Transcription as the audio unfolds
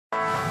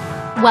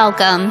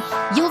Welcome.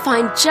 You'll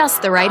find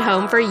just the right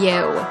home for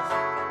you.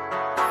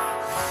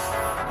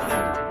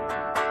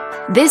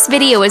 This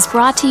video is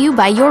brought to you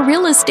by your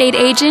real estate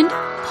agent,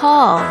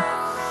 Paul.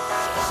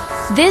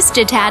 This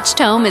detached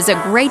home is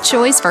a great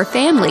choice for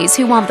families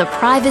who want the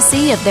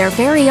privacy of their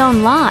very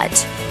own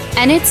lot,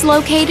 and it's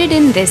located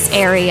in this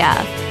area.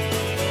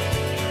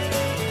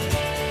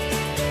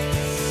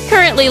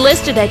 Currently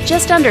listed at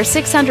just under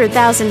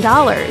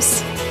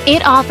 $600,000,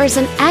 it offers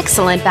an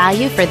excellent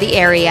value for the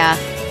area.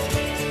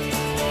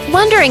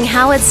 Wondering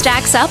how it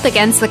stacks up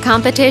against the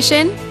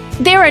competition?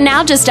 There are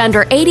now just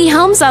under 80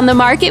 homes on the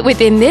market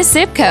within this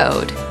zip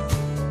code.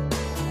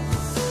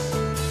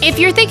 If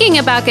you're thinking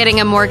about getting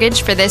a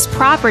mortgage for this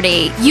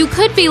property, you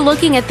could be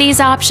looking at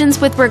these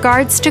options with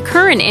regards to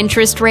current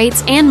interest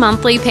rates and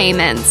monthly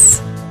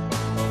payments.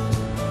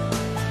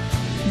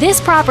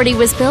 This property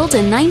was built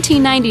in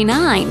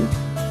 1999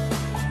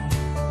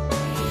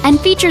 and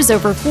features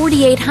over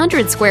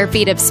 4,800 square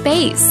feet of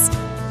space,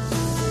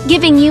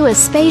 giving you a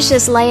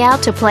spacious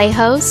layout to play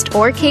host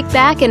or kick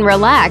back and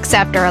relax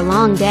after a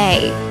long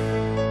day.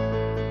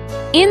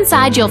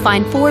 Inside, you'll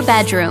find 4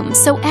 bedrooms,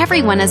 so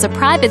everyone has a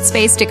private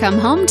space to come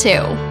home to,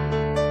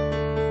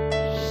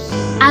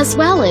 as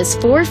well as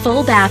 4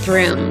 full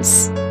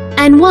bathrooms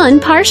and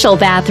 1 partial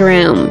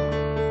bathroom.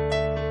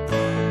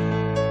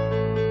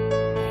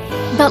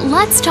 But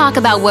let's talk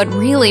about what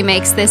really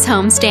makes this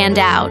home stand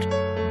out.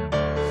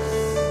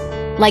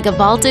 Like a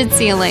vaulted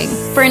ceiling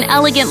for an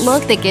elegant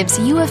look that gives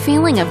you a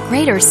feeling of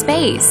greater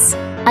space.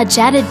 A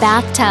jetted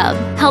bathtub,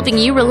 helping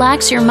you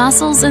relax your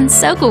muscles and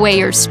soak away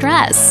your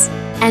stress.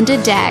 And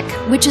a deck,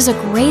 which is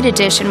a great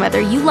addition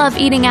whether you love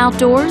eating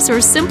outdoors or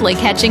simply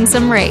catching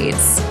some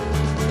rays.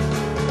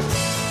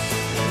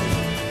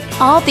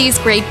 All these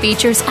great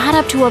features add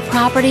up to a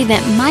property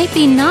that might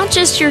be not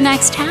just your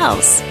next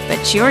house,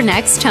 but your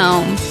next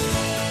home.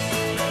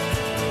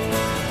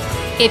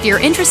 If you're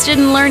interested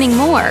in learning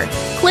more,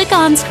 click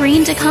on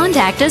screen to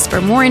contact us for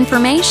more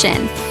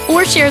information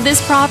or share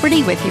this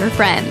property with your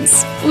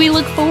friends. We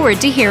look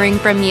forward to hearing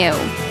from you.